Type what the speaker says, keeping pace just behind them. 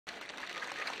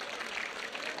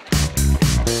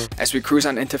As we cruise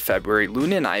on into February,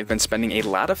 Luna and I have been spending a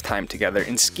lot of time together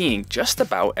in skiing just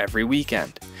about every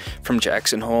weekend. From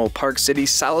Jackson Hole, Park City,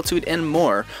 Solitude, and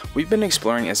more, we've been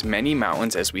exploring as many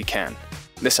mountains as we can.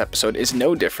 This episode is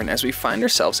no different as we find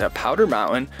ourselves at Powder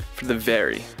Mountain for the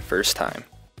very first time.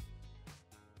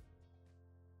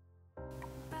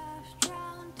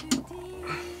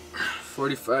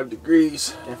 "45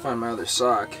 degrees. Can't find my other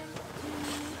sock."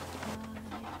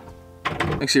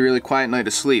 Actually a really quiet night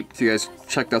of sleep. If you guys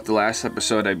checked out the last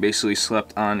episode, I basically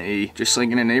slept on just like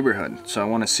in a neighborhood. So I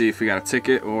want to see if we got a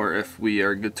ticket or if we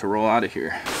are good to roll out of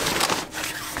here.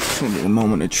 It's gonna be the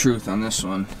moment of truth on this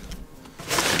one.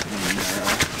 And,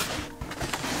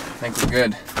 I think we're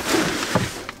good.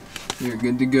 You're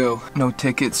good to go. No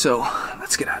ticket, so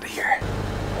let's get out of here.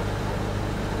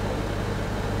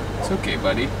 It's okay,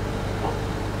 buddy.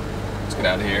 Let's get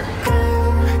out of here.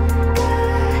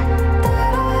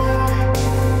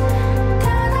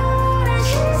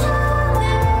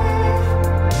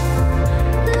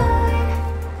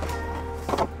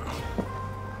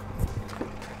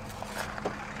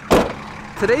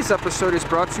 Today's episode is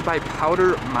brought to you by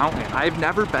Powder Mountain. I've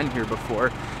never been here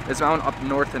before. It's a mountain up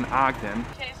north in Ogden.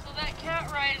 Okay, so that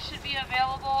cat ride should be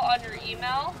available on your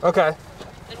email. Okay.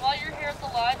 And while you're here at the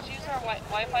lodge, use our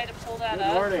Wi-Fi to pull that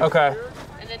up. Okay.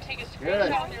 And then take a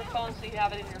screenshot with your phone so you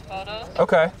have it in your photos.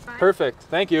 Okay. Perfect.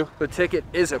 Thank you. The ticket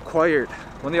is acquired.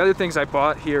 One of the other things I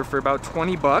bought here for about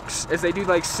 20 bucks is they do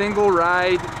like single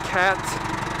ride cat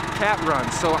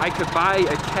runs. So I could buy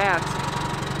a cat,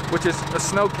 which is a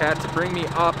snow cat, to bring me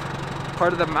up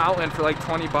part of the mountain for like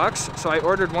 20 bucks. So I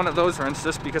ordered one of those runs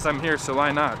just because I'm here, so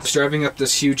why not? Just driving up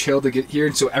this huge hill to get here,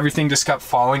 and so everything just kept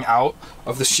falling out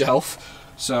of the shelf.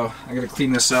 So I gotta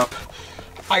clean this up.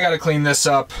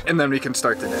 And then we can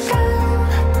start the day.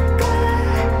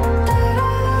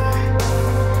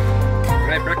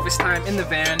 Alright, breakfast time in the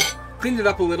van. Cleaned it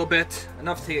up a little bit,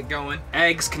 enough to get going.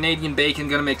 Eggs, Canadian bacon,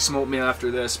 gonna make some oatmeal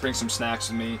after this, bring some snacks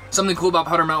with me. Something cool about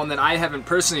Powder Mountain that I haven't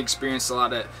personally experienced a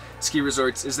lot at ski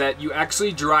resorts is that you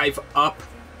actually drive up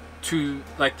to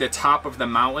like the top of the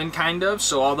mountain kind of,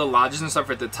 so all the lodges and stuff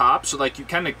are at the top, so like you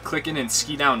kind of click in and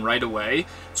ski down right away.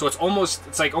 So it's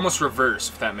like almost reverse,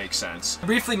 if that makes sense. I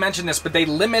briefly mentioned this, but they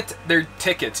limit their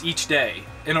tickets each day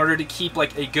in order to keep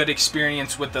like a good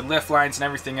experience with the lift lines and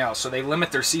everything else. So they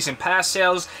limit their season pass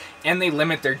sales and they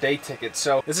limit their day tickets.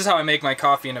 So this is how I make my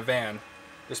coffee in a van,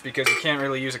 just because you can't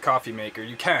really use a coffee maker.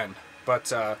 You can,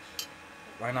 but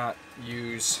why not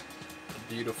use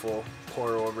a beautiful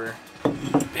pour over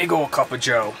big old cup of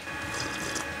Joe.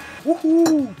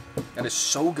 Woohoo! That is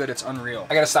so good, it's unreal.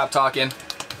 I gotta stop talking.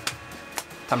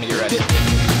 Time to get ready.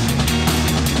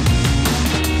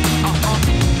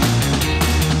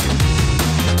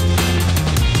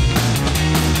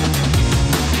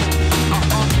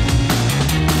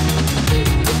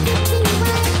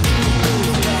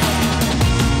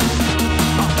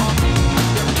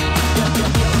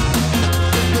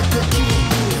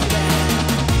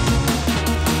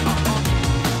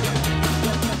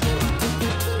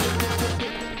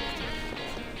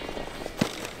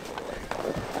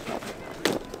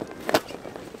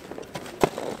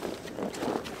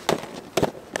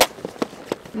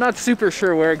 I'm not super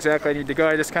sure where exactly I need to go.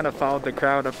 I just kind of followed the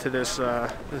crowd up to this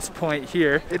this point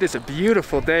here. It is a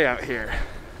beautiful day out here.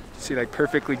 You see like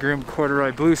perfectly groomed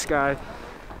corduroy blue sky,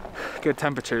 good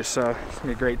temperatures, so it's gonna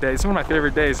be a great day. It's one of my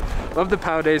favorite days. Love the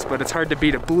POW days, but it's hard to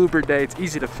beat a blooper day. It's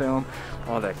easy to film,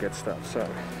 all that good stuff. So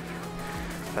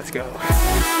let's go.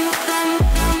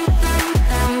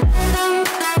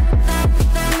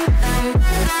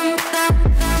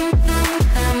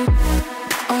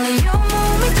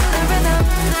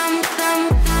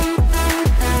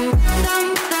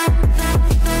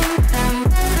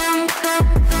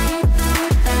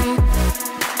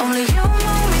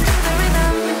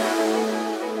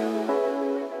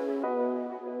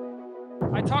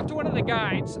 I talked to one of the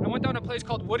guides. I went down to a place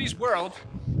called Woody's World,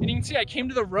 and you can see I came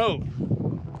to the road.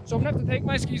 So I'm gonna have to take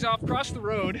my skis off, cross the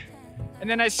road, and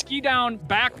then I ski down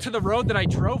back to the road that I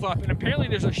drove up, and apparently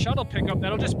there's a shuttle pickup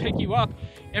that'll just pick you up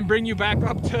and bring you back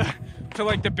up to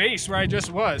like the base where I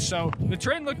just was. So the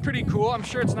terrain looked pretty cool. I'm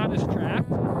sure it's not as trapped,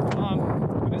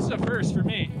 but this is a first for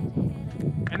me.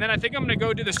 And then I think I'm gonna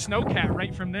go do the snowcat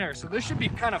right from there. So this should be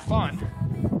kind of fun.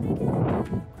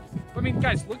 I mean,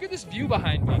 guys, look at this view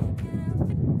behind me.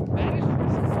 That is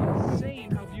just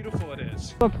insane how beautiful it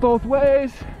is. Look both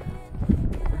ways.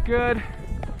 We're good.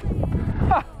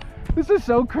 Ha, this is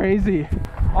so crazy.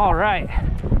 All right.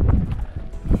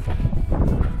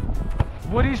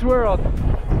 Woody's World.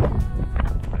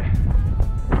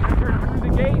 Enter through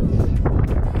the gates.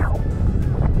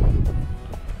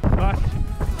 But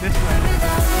this way.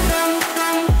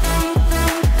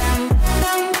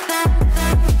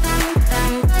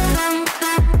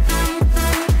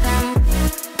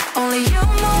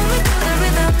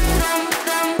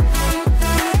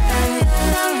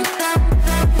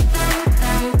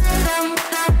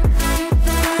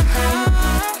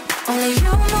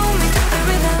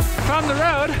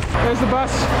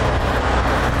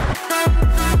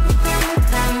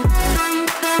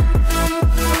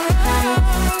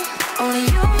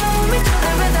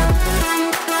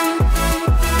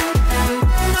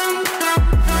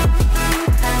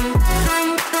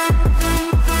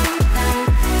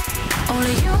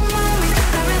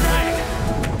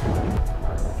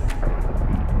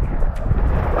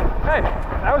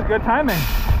 good timing.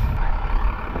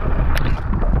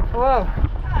 Hello.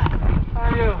 How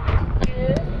are you?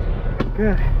 Good.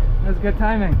 Good. That was good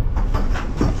timing.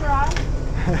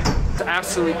 It's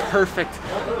absolutely perfect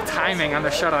timing on the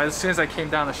shuttle. As soon as I came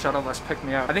down, the shuttle bus picked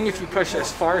me up. I think if you push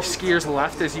as far skiers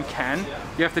left as you can,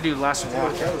 you have to do less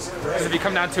walking. Because if you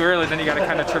come down too early, then you got to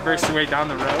kind of traverse your way down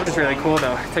the road. It's really cool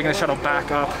though. Taking the shuttle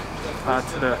back up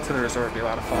to the resort would be a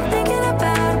lot of fun. Thinking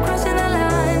about crossing the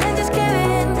line and just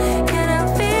giving, can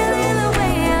I feel it the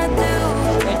way I do?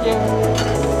 Thank you.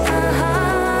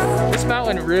 This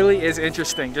mountain really is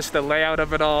interesting, just the layout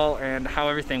of it all and how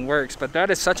everything works, but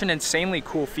that is such an insanely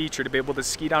cool feature to be able to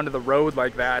ski down to the road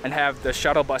like that and have the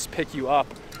shuttle bus pick you up,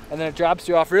 and then it drops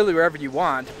you off really wherever you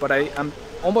want. But I'm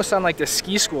almost on like the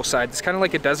ski school side. It's kind of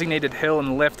like a designated hill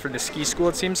and lift for the ski school,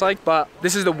 it seems like, but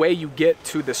this is the way you get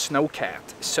to the snowcat.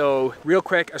 So real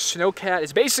quick, a snowcat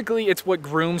is basically, it's what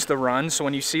grooms the run. So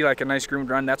when you see like a nice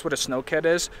groomed run, that's what a snowcat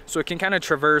is. So it can kind of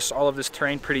traverse all of this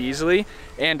terrain pretty easily.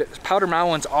 And Powder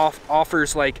Mountains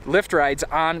offers like lift rides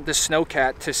on the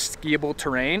snowcat to skiable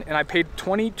terrain. And I paid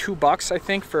 22 bucks, I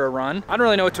think, for a run. I don't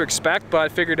really know what to expect, but I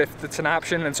figured if it's an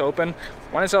option and it's open,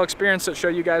 why not I'll experience it, show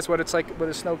you guys what it's like with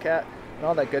a snowcat and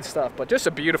all that good stuff. But just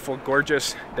a beautiful,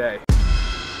 gorgeous day.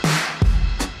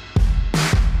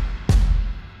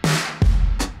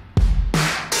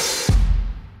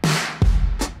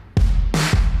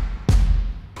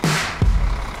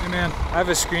 Hey man, I have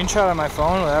a screenshot on my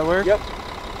phone. Will that work? Yep.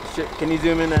 Shit, can you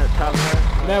zoom in that top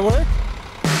part? Will that work?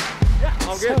 Yeah,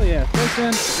 all good. Hell yeah. Thanks,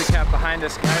 man. There's the cat behind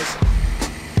us, guys.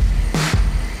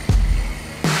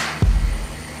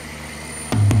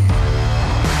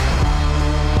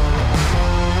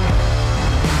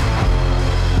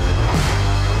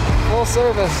 Full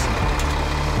service.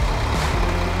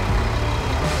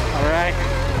 All right.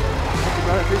 Thank you,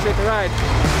 brother. Appreciate the ride.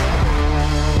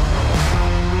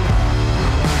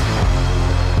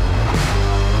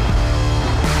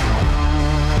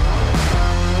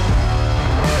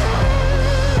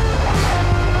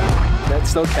 That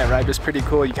still cat ride was pretty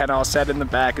cool. You kind of all sat in the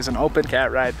back as an open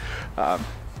cat ride.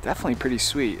 Definitely pretty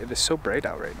sweet. It is so bright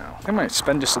out right now. I might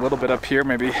spend just a little bit up here,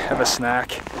 maybe have a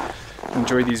snack,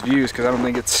 enjoy these views, because I don't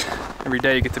think it's every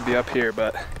day you get to be up here,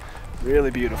 but really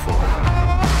beautiful.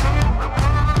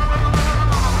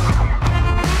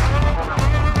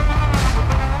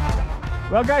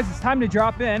 Well guys, it's time to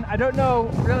drop in. I don't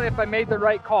know really if I made the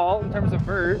right call in terms of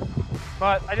bird,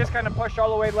 but I just kind of pushed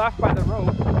all the way left by the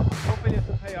rope, hoping this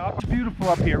will pay off. It's beautiful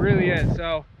up here, really is.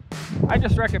 So I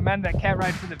just recommend that cat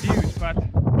ride for the views, but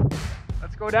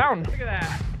let's go down. Look at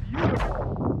that, beautiful.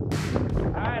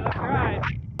 All right, let's ride.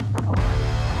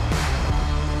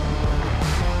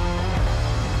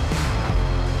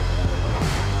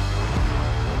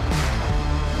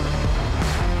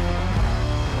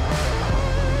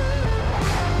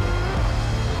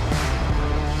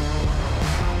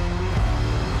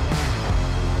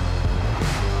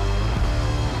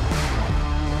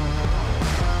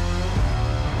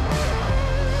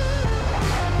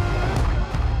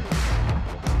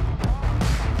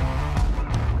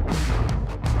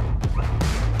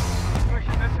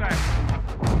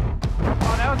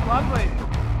 Lovely.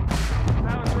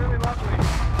 That was really lovely.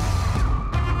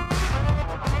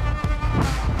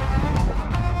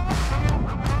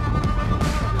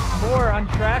 Just more on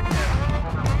trackness.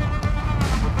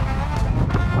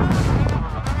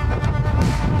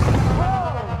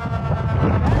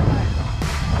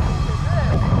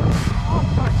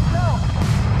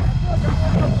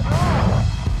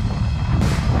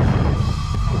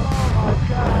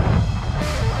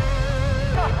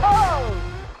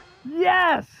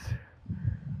 Yes!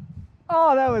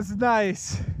 Oh, that was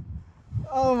nice.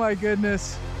 Oh my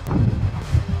goodness.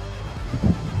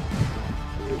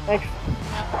 Thanks.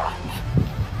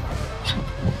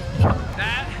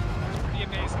 That was pretty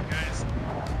amazing, guys.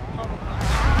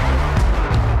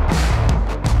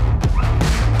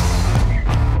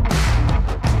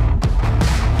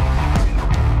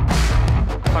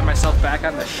 Find myself back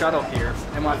on the shuttle here,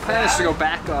 and my plan is to go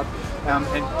back up and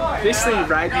basically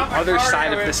ride the other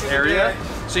side of this area,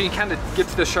 so you can kind of get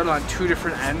to the shuttle on two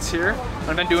different ends here.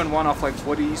 I've been doing one off like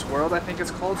Woody's World, I think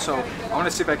it's called, so I want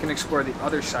to see if I can explore the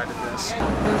other side of this.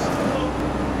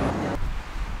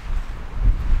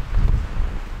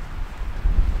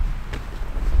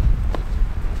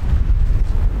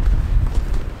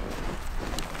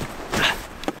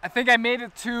 I think I made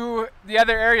it to the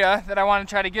other area that I want to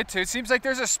try to get to. It seems like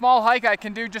there's a small hike I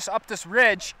can do just up this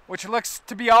ridge, which looks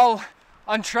to be all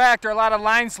untracked, or a lot of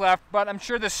lines left, but I'm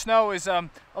sure the snow is a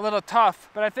little tough.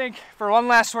 But I think for one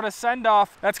last sort of send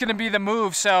off, that's gonna be the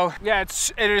move. So yeah,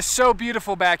 it is so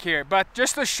beautiful back here. But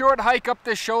just a short hike up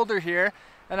this shoulder here,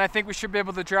 and I think we should be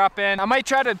able to drop in. I might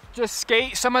try to just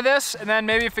skate some of this, and then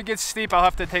maybe if it gets steep, I'll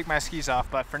have to take my skis off.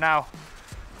 But for now,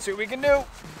 let's see what we can do.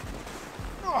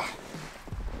 Oh.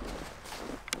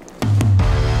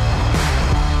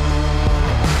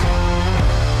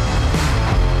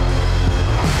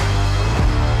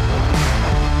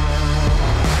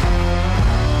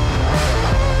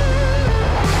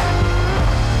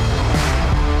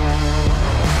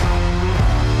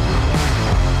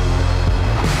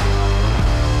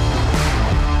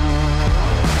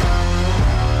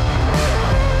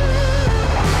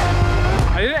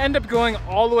 End up going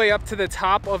all the way up to the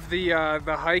top of the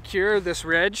hike here, this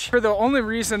ridge, for the only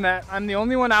reason that I'm the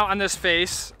only one out on this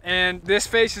face, and this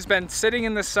face has been sitting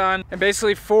in the sun, and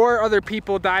basically 4 other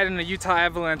people died in a Utah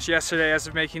avalanche yesterday as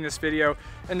of making this video,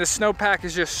 and the snowpack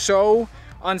is just so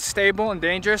unstable and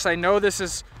dangerous. I know this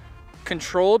is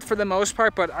controlled for the most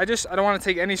part, but I don't want to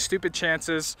take any stupid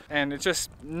chances, and it's just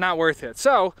not worth it.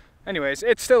 So anyways,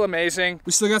 it's still amazing.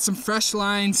 We still got some fresh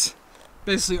lines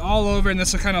basically all over, and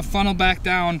this will kind of funnel back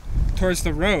down towards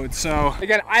the road. So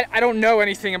again, I don't know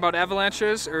anything about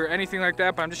avalanches or anything like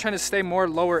that, but I'm just trying to stay more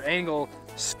lower angle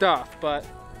stuff, but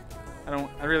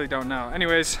I really don't know.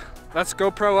 Anyways, let's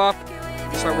GoPro up,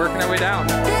 start working our way down.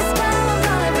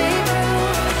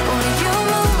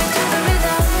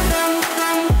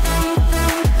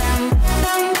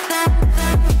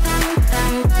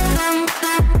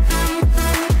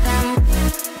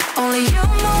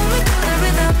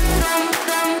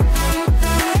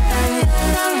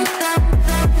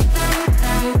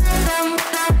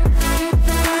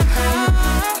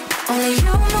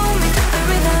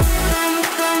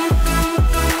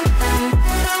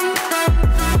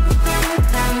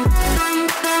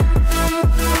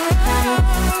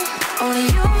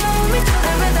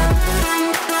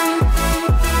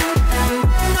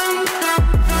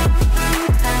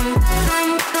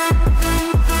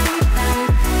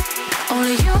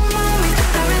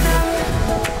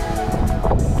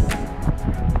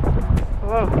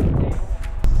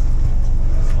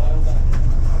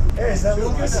 Hey, is that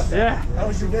Lucas? Yeah. How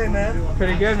was your day, man?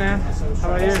 Pretty good, man.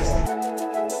 How about yours?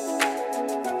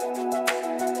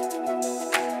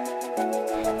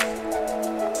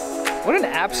 What an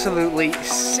absolutely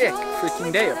sick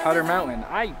freaking day at Powder Mountain.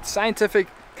 Scientific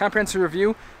comprehensive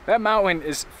review, that mountain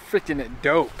is freaking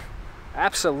dope.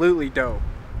 Absolutely dope.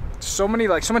 So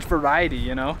much variety,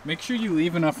 you know? Make sure you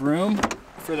leave enough room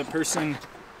for the person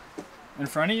in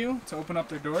front of you to open up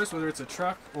their doors, whether it's a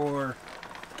truck or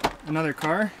another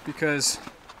car, because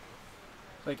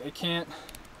like I can't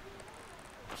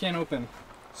open.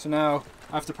 So now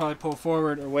I have to probably pull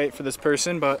forward or wait for this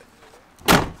person, but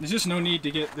there's just no need to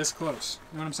get this close.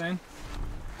 You know what I'm saying?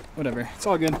 Whatever, it's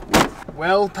all good.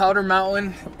 Well, Powder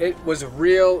Mountain, it was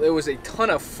real. It was a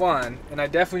ton of fun, and I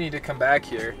definitely need to come back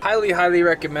here. Highly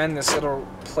recommend this little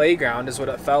playground, is what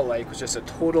it felt like. It was just a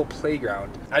total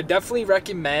playground. I definitely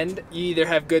recommend you either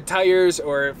have good tires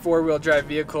or a 4-wheel drive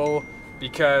vehicle,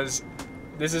 because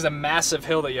this is a massive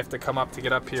hill that you have to come up to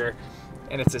get up here,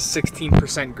 and it's a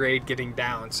 16% grade getting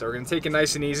down. So we're gonna take it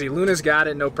nice and easy. Luna's got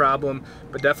it, no problem,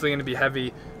 but definitely gonna be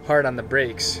heavy, hard on the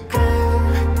brakes.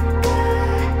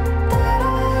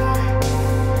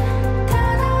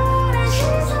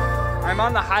 I'm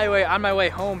on the highway on my way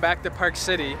home back to Park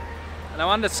City, and I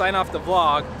wanted to sign off the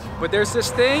vlog, but there's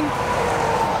this thing,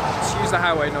 excuse the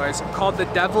highway noise, called the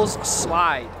Devil's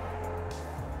Slide.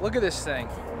 Look at this thing.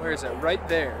 Where is it? Right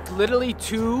there. Literally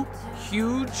 2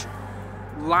 huge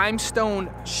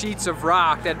limestone sheets of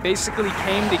rock that basically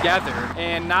came together,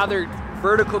 and now they're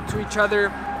vertical to each other,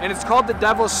 and it's called the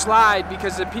Devil's Slide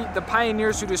because the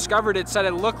pioneers who discovered it said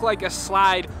it looked like a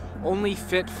slide only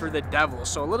fit for the devil.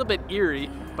 So a little bit eerie,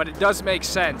 but it does make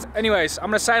sense. Anyways, I'm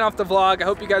gonna sign off the vlog. I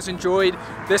hope you guys enjoyed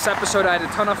this episode. I had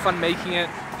a ton of fun making it.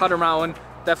 Powder Mountain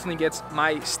definitely gets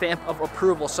my stamp of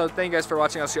approval. So thank you guys for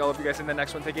watching. I'll see all of you guys in the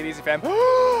next one. Take it easy, fam. Peace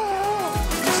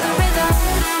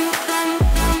out.